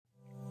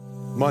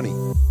Money.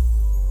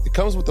 It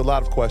comes with a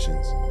lot of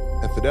questions,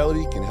 and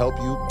Fidelity can help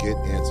you get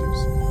answers.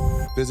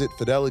 Visit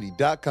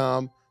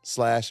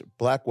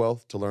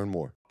fidelity.com/blackwealth to learn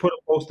more. Put a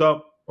post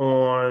up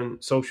on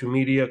social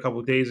media a couple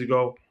of days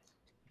ago,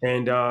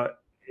 and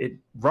it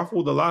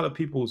ruffled a lot of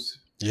people's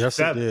Yes,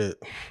 feathers. it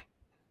did.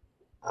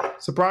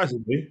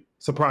 Surprisingly.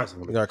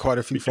 We got quite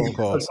a few phone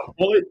calls.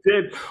 All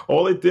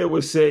it did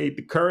was say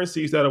the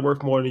currencies that are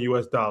worth more than the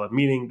U.S. dollar,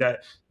 meaning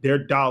that their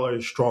dollar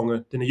is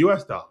stronger than the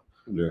U.S. dollar.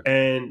 Yeah.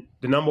 And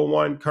the number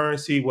one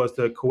currency was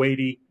the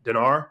Kuwaiti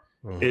dinar.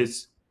 Mhm.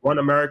 It's $1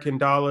 American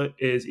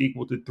is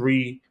equal to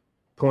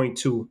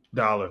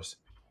 $3.2.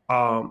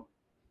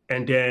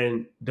 And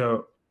then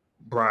the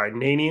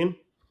Bahrainian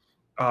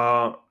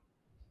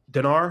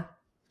dinar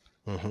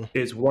Mhm.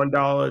 is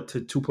 $1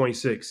 to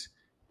 2.6.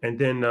 And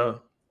then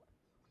the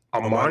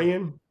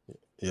Omanian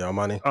Yeah,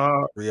 Omani.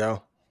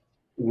 Real.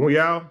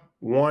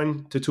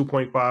 1 to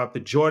 2.5. The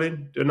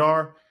Jordan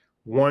dinar,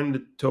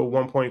 1 to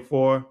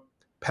 1.4.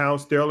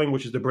 Pound sterling,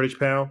 which is the British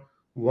pound,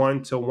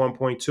 1 to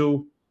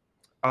 1.2.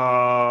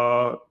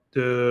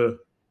 The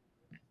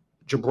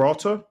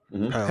Gibraltar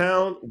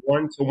pound,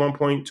 1 to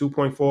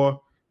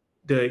 1.2.4.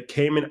 The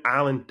Cayman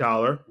Island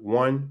dollar,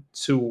 1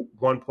 to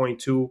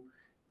 1.2.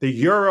 The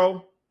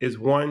euro is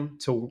 1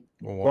 to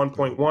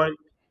 1.1.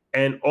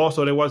 And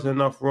also, there wasn't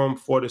enough room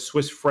for the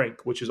Swiss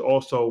franc, which is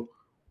also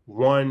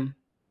 1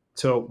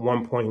 to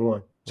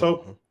 1.1.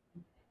 So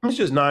it's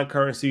just nine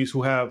countries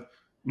who have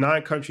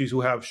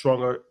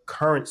stronger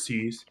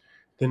currencies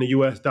than the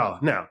U.S. dollar.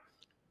 Now,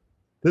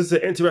 this is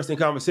an interesting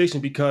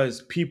conversation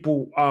because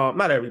people,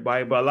 not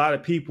everybody, but a lot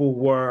of people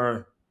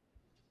were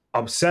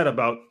upset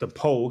about the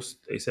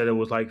post. They said it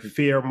was like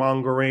fear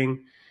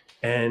mongering,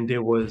 and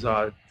it was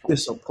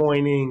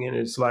disappointing, and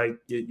it's like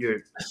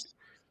you're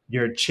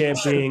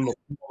championing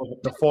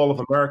the fall of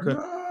America.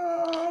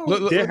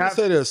 Let me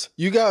say this.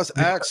 You guys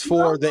asked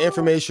for the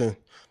information,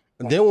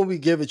 and then when we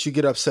give it, you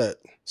get upset.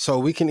 So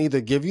we can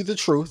either give you the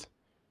truth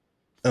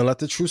and let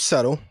the truth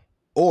settle,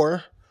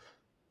 or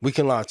we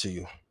can lie to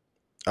you.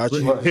 I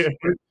choose, not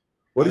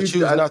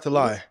to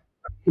lie.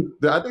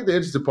 I think the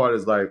interesting part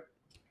is like,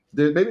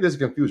 maybe there's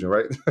confusion,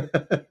 right?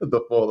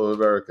 The fall of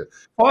America.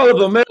 Fall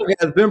of America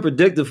has been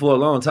predicted for a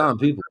long time,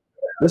 people.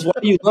 That's why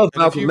you love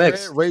Malcolm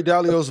X. Ray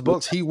Dalio's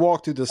books, he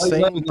walked through the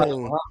same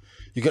thing.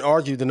 You can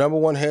argue the number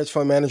one hedge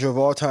fund manager of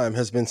all time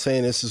has been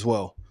saying this as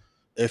well.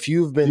 If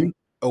you've been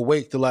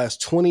awake the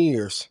last 20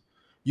 years,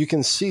 you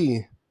can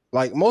see,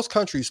 like, most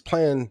countries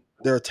plan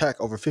their attack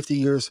over 50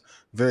 years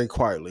very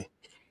quietly.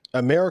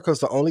 America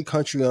is the only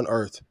country on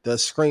earth that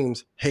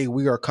screams, hey,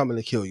 we are coming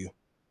to kill you.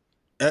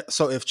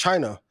 So if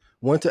China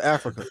went to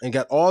Africa and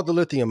got all the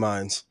lithium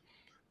mines,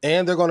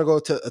 and they're going to go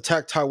to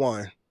attack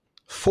Taiwan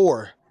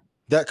for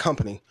that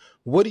company,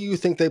 what do you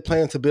think they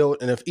plan to build?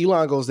 And if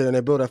Elon goes there and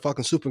they build that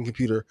fucking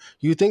supercomputer,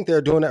 you think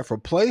they're doing that for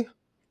play?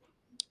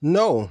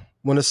 No.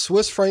 When the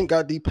Swiss franc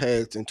got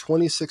depegged in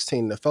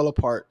 2016 that fell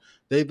apart,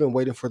 they've been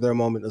waiting for their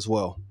moment as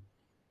well.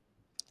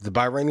 The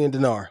Bahrainian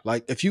dinar.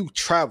 Like, if you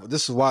travel,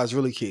 this is why it's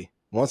really key.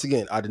 Once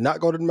again, I did not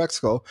go to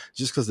Mexico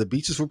just because the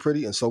beaches were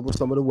pretty and so were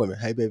some of the women.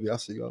 Hey, baby, I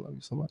see you. I love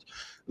you so much.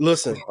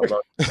 Listen.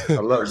 I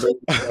love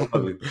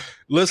you.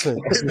 Listen,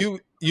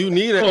 you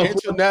need an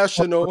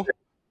international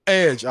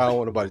edge. I don't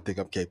want nobody to think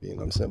I'm KP, you know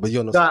what I'm saying? But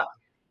you'll know.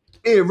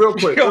 Hey, real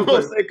quick. Come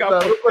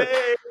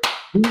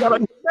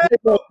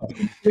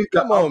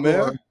on,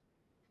 man.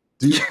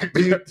 Do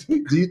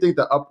you think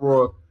the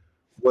uproar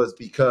was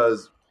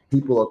because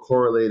people are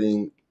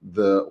correlating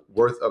the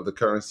worth of the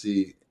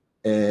currency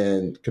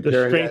and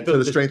comparing that to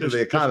the strength of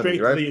the economy,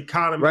 right?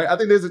 Right. I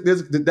think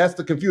that's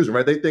the confusion,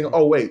 right? They think,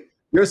 oh wait,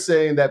 you're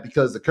saying that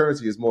because the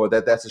currency is more,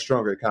 that's a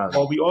stronger economy.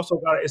 Well, we also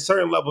got a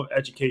certain level of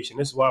education.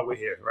 This is why we're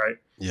here, right?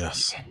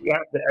 Yes. We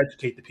have to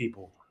educate the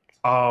people.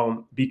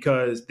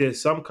 Because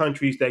there's some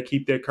countries that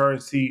keep their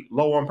currency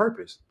low on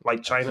purpose,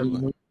 like China,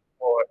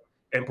 for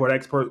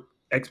import-export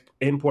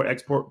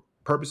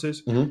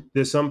purposes. Mm-hmm.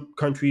 There's some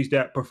countries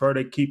that prefer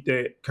to keep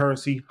their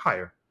currency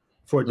higher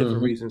for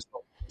different reasons.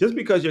 So just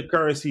because your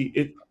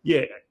currency,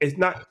 it's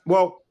not.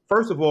 Well,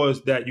 first of all,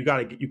 is that you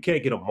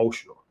can't get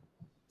emotional.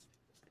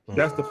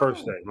 That's the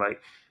first thing.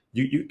 Like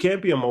you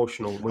can't be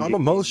emotional. I'm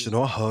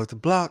emotional. I hug the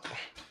block.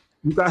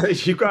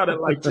 You gotta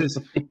like just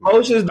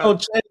emotions don't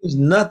change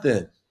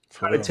nothing.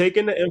 Gotta take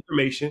in the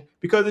information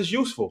because it's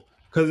useful.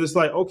 Because it's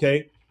like,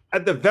 okay,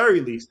 at the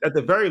very least,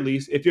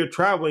 if you're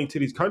traveling to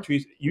these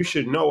countries, you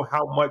should know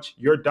how much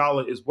your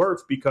dollar is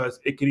worth because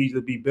it could either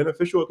be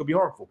beneficial or it could be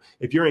harmful.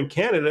 If you're in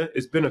Canada,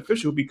 it's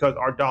beneficial because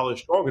our dollar is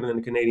stronger than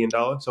the Canadian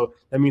dollar. So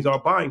that means our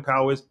buying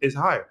power is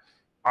higher.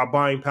 Our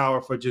buying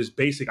power for just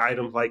basic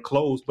items like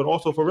clothes, but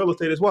also for real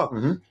estate as well.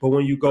 Mm-hmm. But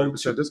when you go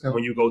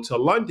to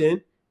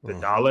London, the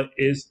dollar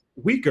is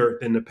weaker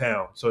than the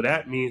pound. So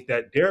that means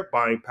that their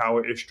buying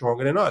power is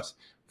stronger than us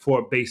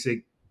for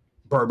basic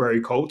Burberry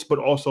coats, but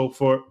also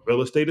for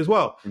real estate as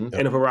well, and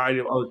a variety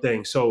of other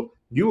things. So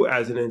you,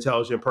 as an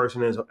intelligent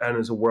person and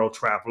as a world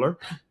traveler,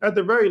 at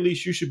the very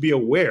least, you should be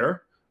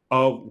aware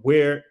of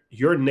where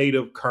your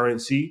native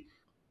currency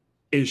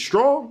is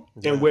strong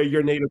and where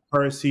your native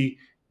currency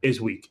is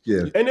weak.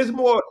 Yeah. And there's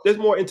more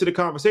into the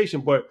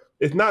conversation, but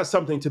it's not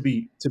something to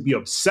be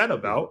upset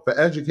about. For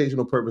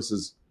educational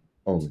purposes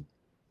only.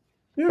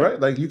 Yeah. Right?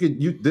 Like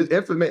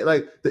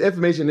the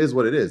information is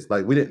what it is.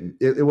 Like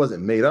it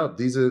wasn't made up.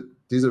 These are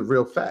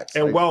real facts.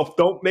 And like, Wealth,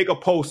 don't make a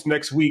post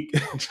next week.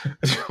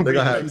 they're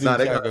gonna use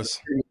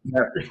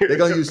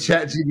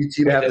ChatGPT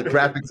to have the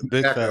graphics.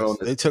 Big facts.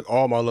 They took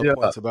all my little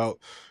points about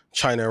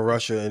China and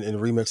Russia and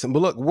remixing. But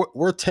look,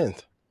 we're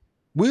 10th.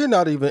 We're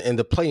not even in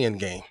the play-in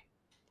game.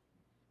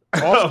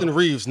 Austin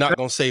Reeves not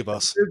going to save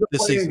us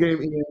this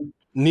season.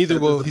 Neither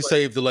will he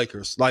save the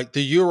Lakers. Like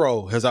the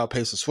euro has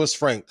outpaced the Swiss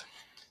franc,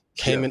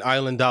 Cayman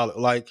Island dollar.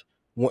 Like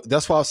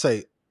that's why I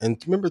say. And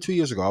remember, 2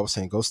 years ago I was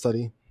saying go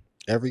study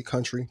every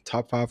country,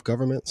 top 5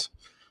 governments,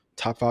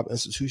 top 5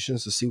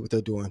 institutions to see what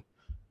they're doing.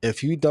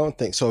 If you don't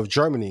think so, if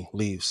Germany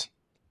leaves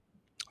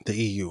the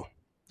EU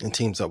and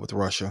teams up with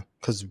Russia,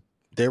 because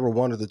they were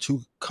one of the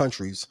 2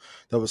 countries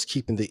that was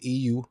keeping the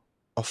EU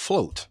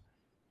afloat.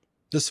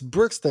 This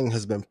BRICS thing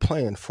has been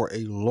planned for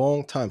a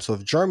long time. So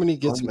if Germany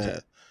gets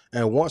mad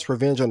and wants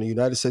revenge on the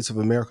United States of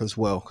America as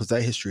well, because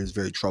that history is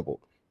very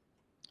troubled,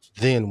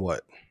 then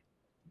what?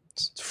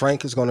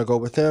 Frank is going to go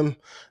with them.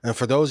 And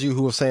for those of you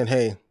who are saying,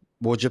 hey,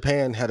 well,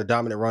 Japan had a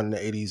dominant run in the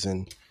 80s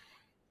and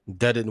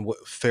that didn't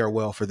fare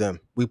well for them.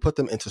 We put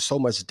them into so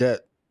much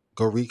debt.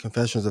 Go read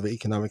Confessions of an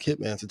Economic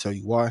Hitman to tell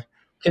you why.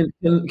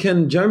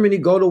 Can Germany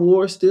go to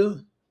war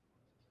still?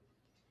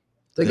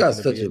 They got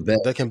such a bad.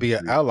 They can be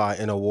an ally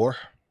in a war.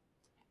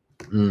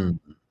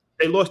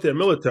 They lost their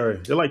military.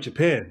 They're like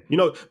Japan. You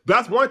know,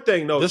 that's one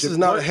thing, though. This is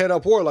not a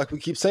head-up war like we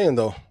keep saying,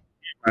 though.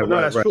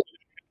 That's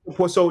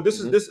true. So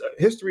this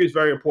history is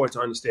very important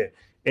to understand.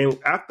 And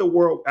after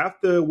World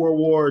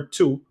War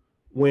II,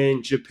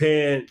 when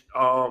Japan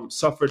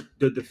suffered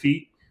the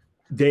defeat,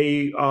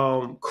 they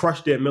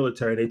crushed their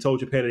military. They told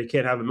Japan that they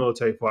can't have a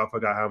military for I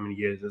forgot how many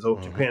years. And so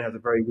Japan has a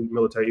very weak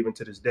military even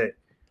to this day.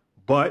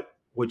 But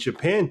what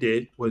Japan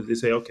did was they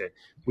say, okay,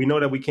 we know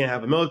that we can't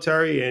have a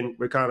military and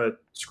we're kind of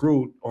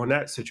screwed on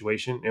that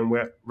situation and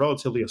we're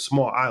relatively a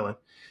small island.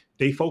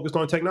 They focused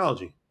on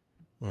technology.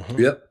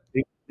 Yep.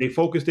 They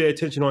focused their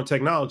attention on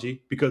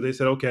technology because they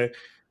said, okay,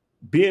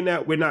 being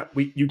that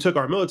you took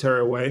our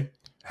military away,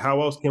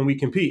 how else can we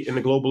compete in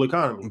the global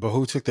economy? But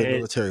who took their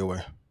military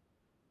away?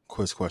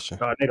 Quiz question.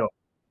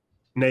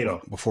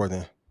 NATO. Before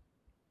then.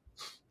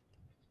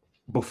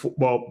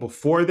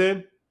 Before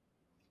then.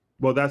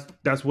 Well,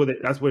 that's what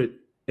it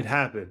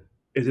happened.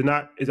 Is it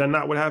not? Is that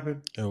not what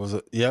happened? It was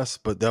yes,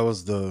 but that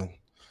was the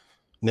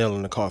nail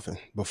in the coffin.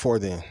 Before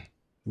then,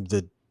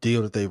 the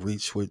deal that they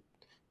reached with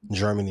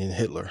Germany and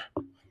Hitler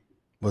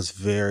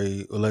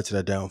led to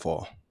that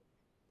downfall.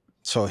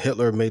 So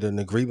Hitler made an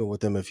agreement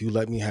with them. If you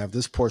let me have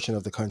this portion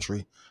of the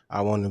country,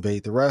 I won't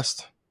invade the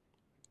rest.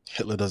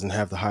 Hitler doesn't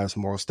have the highest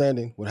moral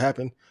standing. What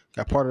happened?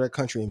 Got part of that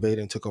country, invaded,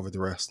 and took over the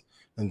rest.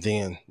 And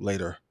then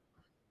later.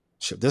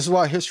 This is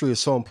why history is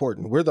so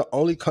important. We're the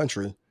only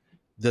country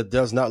that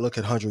does not look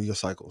at 100-year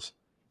cycles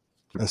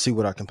and see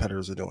what our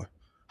competitors are doing.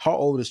 How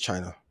old is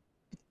China?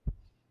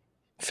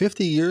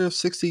 50 years,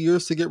 60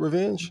 years to get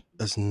revenge?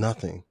 That's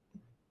nothing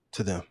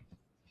to them.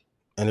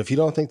 And if you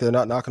don't think they're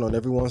not knocking on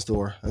everyone's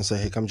door and say,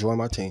 hey, come join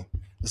my team.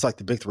 It's like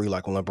the big three,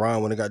 like when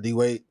LeBron, when it got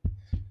D-Wade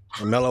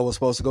and Melo was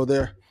supposed to go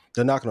there,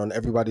 they're knocking on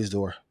everybody's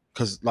door.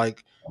 Because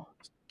like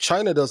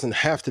China doesn't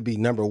have to be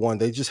number one.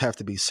 They just have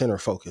to be center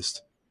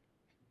focused.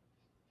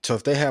 So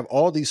if they have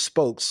all these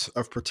spokes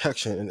of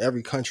protection in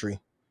every country,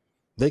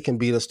 they can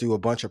beat us through a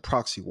bunch of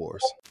proxy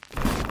wars.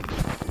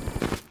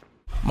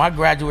 My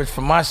graduates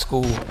from my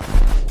school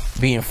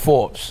being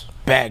Forbes,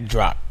 bag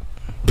drop.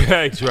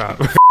 Bag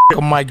drop.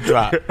 A mic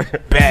drop.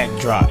 Bag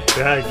drop.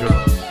 Bag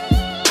drop.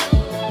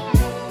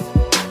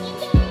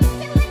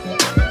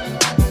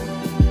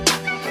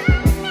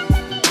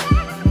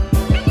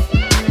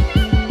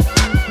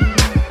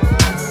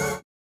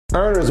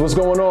 Earners, what's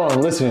going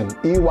on? Listen,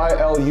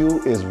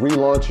 EYLU is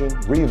relaunching,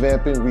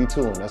 revamping,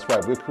 retooling. That's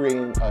right, we're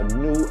creating a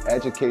new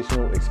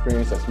educational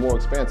experience that's more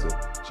expansive.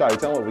 Shawty,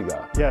 tell them what we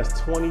got. Yes,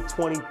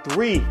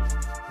 2023.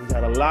 We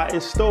got a lot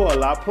in store, a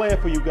lot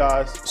planned for you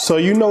guys. So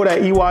you know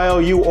that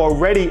EYLU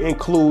already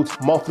includes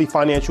monthly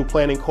financial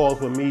planning calls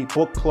with me,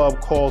 book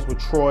club calls with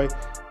Troy,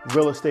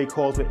 real estate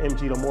calls with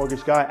MG the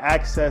Mortgage Guy,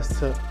 access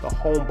to the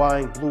home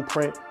buying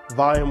blueprint,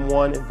 Volume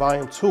 1 and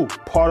Volume 2.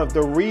 Part of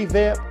the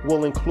revamp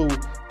will include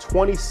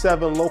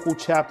 27 local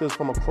chapters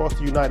from across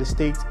the United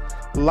States,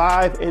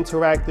 live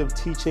interactive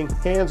teaching,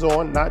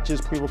 hands-on, not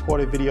just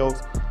pre-recorded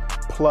videos,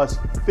 plus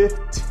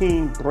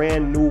 15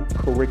 brand new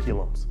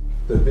curriculums.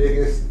 The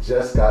biggest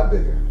just got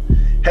bigger.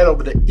 Head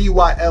over to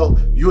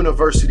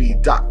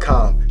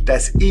EYLUniversity.com.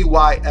 That's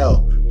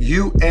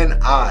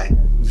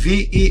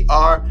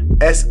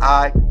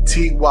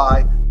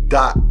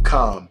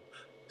EYLUniversity.com.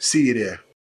 See you there.